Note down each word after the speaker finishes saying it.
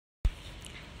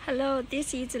Hello,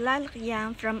 this is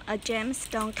Lilac from a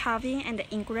gemstone carving and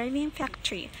engraving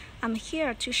factory. I'm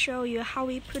here to show you how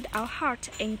we put our heart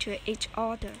into each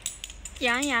order.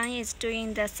 Yang is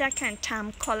doing the second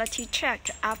time quality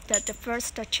check after the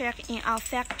first check in our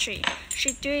factory.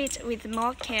 She do it with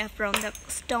more care from the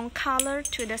stone color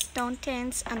to the stone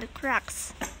tints and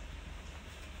cracks.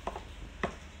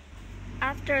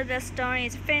 After the stone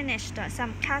is finished,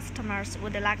 some customers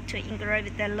would like to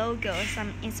engrave the logo,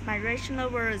 some inspirational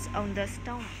words on the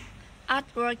stone.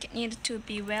 Artwork needs to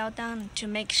be well done to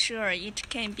make sure it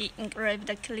can be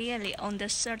engraved clearly on the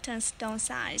certain stone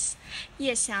size.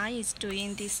 Yexiang is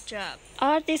doing this job.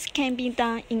 All this can be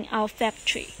done in our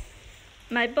factory.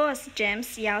 My boss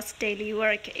James Yao's daily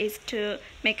work is to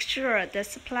make sure the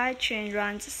supply chain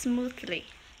runs smoothly.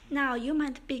 Now you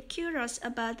might be curious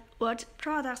about what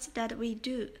products that we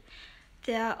do.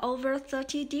 There are over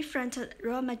 30 different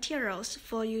raw materials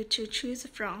for you to choose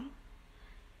from.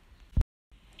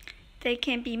 They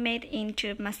can be made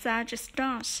into massage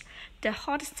stones, the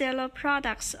hot seller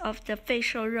products of the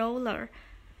facial roller,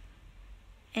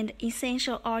 and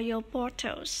essential oil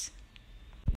bottles,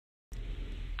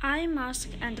 eye mask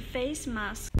and face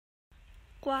mask,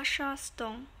 gua sha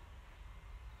stone,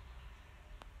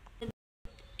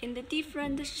 in the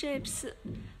different shapes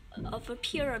of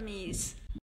pyramids,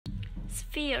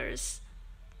 spheres,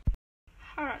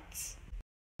 hearts,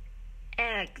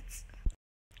 eggs,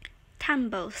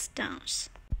 tumble stones,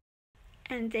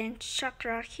 and then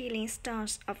chakra healing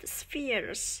stones of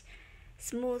spheres,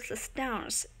 smooth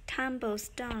stones, tumble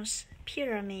stones,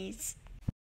 pyramids,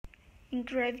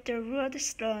 engraved root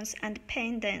stones and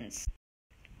pendants,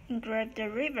 engraved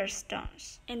river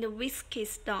stones, and whiskey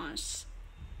stones.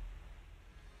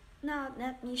 Now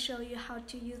let me show you how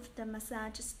to use the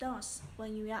massage stones.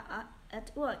 When you are at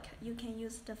work, you can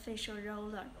use the facial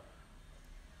roller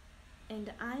and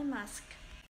the eye mask.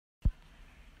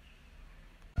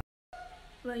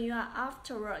 When you are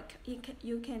after work,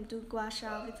 you can do gua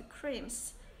sha with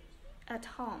creams at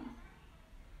home.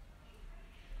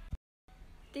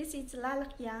 This is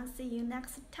Lilac. See you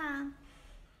next time.